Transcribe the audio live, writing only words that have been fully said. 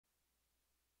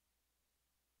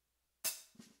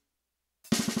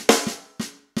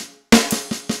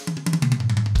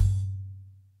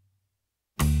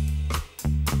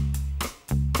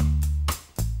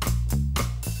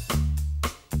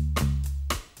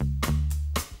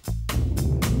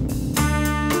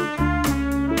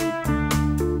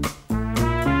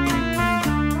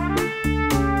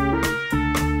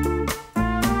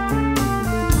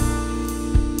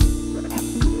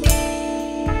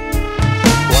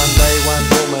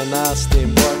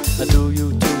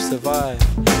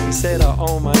said,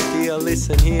 oh my dear,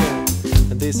 listen here.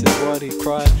 And this is what he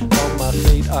cried. On my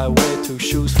feet I wear 2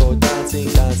 shoes for dancing,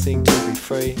 dancing to be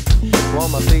free. On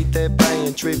my feet they're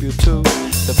paying tribute to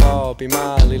the Bobby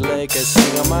Marley legacy.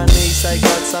 On my knees I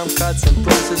got some cuts and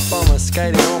bruises from my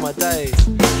skating all my days.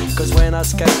 Cause when I'm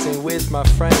skating with my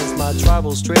friends, my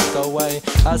troubles drift away.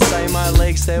 I say my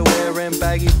legs, they're wearing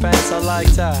baggy pants. I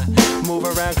like to move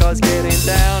around cause getting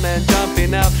down and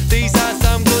jumping out, these are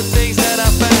some good things that I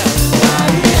found.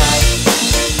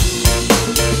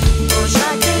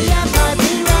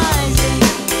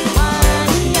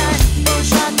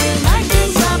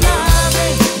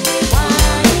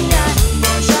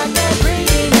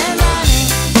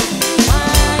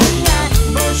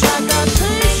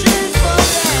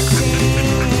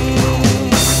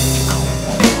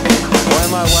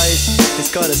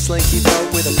 It's got a slinky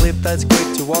boat with a clip that's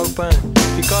quick to open.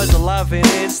 Because the loving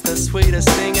is the sweetest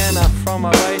thing, and up from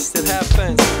my waist it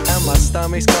happens. And my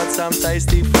stomach's got some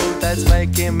tasty food that's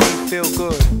making me feel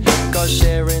good. Cause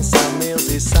sharing some meals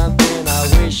is something I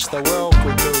wish the world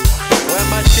could do. When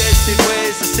my chest it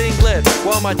wears a singlet,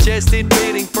 while my chest it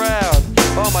beating proud.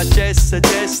 On my chest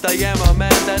suggests I am a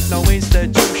man that no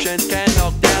institution can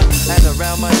knock down. And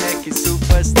around my neck is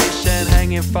superstition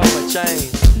hanging from a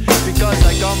chain. Because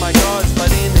I got my gods,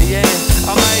 but in the end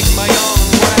I make my own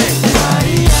way.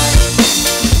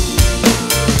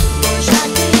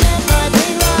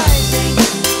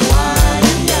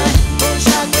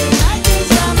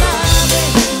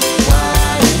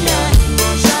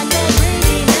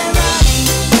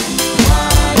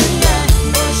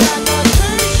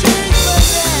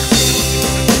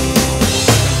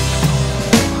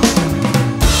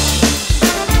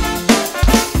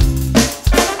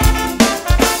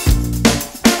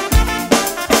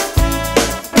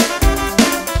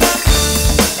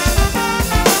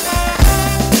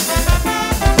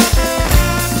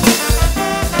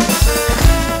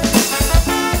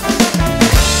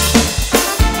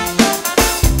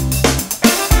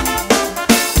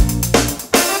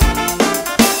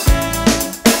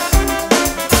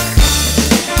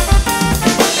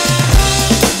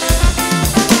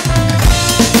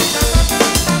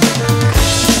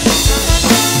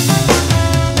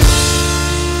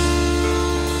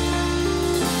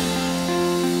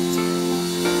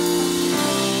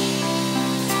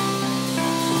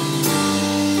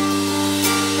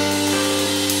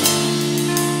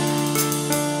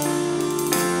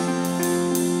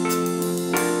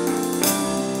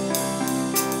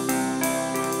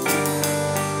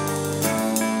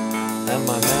 And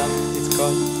my mouth, it's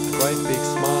got a great big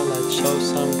smile that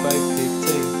shows some great big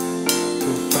teeth. To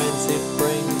friends it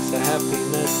brings a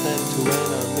happiness, and to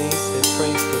enemies it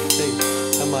brings defeat.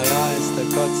 And my eyes,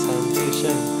 they've got some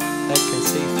vision that can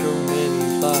see through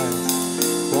many lies.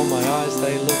 Well, my eyes,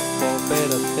 they look for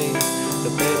better things,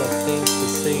 the better things to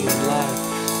see in life.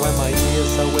 When my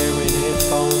ears are wearing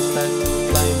headphones that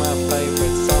play my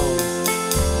favorite songs.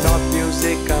 Not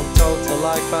music I'm told to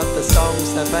like, but the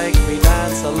songs that make me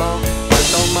dance along.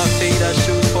 Cause on my feet I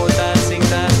shoot